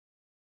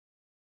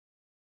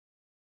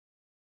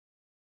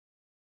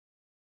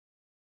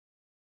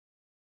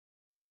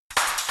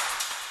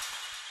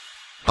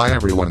Hi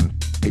everyone.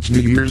 It's New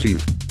Year's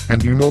Eve.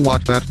 And you know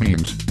what that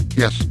means.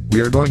 Yes,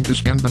 we are going to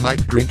spend the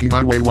night drinking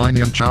IWAY wine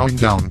and chowing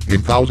down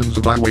in thousands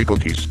of IWAY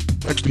cookies.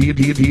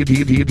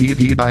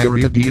 XDDDD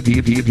diarrhea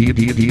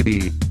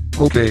DDDDD.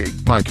 Okay,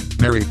 Mike,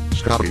 Mary,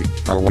 Scotty,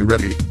 are we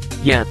ready?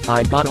 Yeah,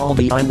 I got all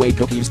the IWAY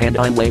cookies and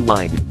IWAY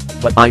wine.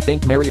 But I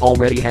think Mary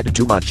already had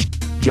too much.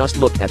 Just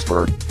look at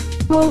her.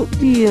 Oh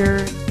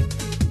dear.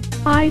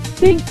 I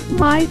think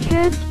my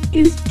head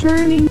is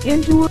turning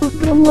into a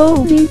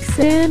bologna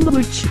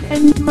sandwich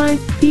and my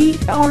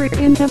feet are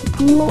in a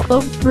pool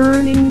of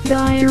burning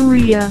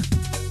diarrhea.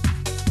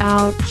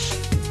 Ouch.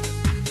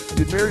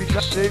 Did Mary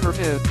just say her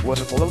head was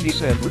a bologna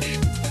sandwich?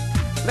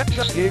 That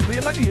just gave me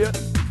an idea.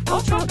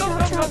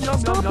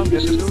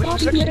 This is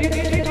delicious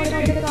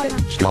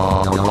XDDDD.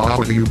 Stop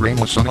with you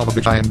brainless son of a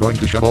bitch. I am going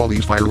to shove all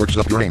these fireworks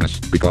up your anus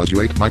because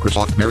you ate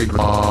Microsoft Mary.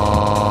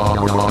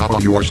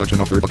 You are such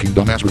an fucking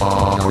dumbass.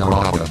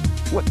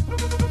 What?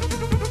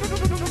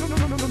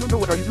 No,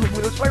 what are you doing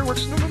with those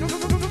fireworks? No.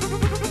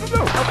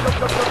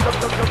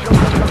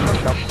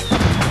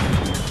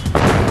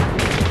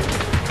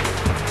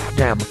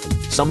 Damn.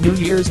 Some New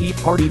Year's Eve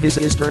party this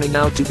is turning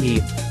out to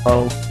be.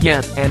 Oh,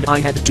 yeah, and I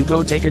had to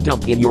go take a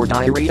dump in your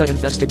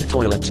diarrhea-infested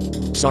toilet.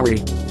 Sorry.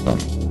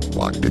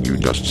 What did you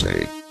just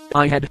say?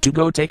 I had to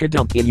go take a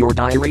dump in your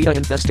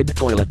diarrhea-infested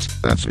toilet.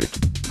 That's it.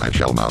 I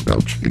shall now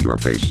belch in your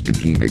face in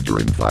teenager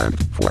in 5,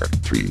 4,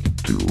 3,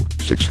 2,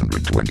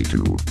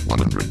 622,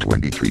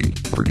 123,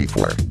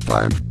 34,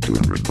 5,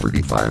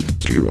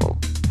 235, 0.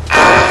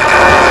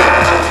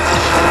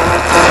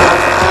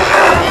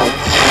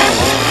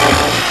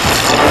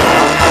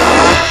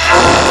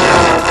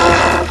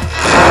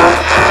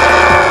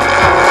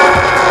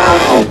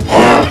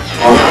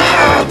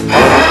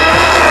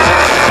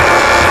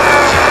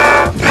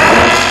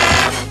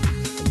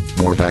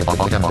 More vaga.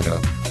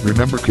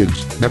 Remember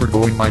kids, never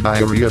go in my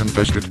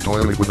diarrhea-infested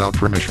toilet without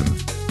permission.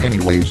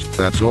 Anyways,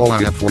 that's all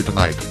I have for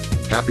tonight.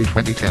 Happy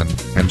 2010,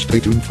 and stay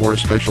tuned for a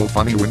special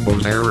funny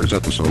Windows Errors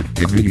episode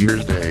in New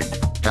Year's Day.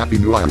 Happy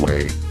New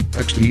IWAY.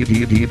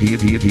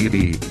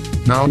 XDDDD.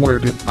 Now where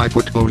did I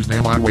put those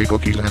damn IWAY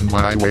cookies and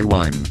my IWAY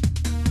wine?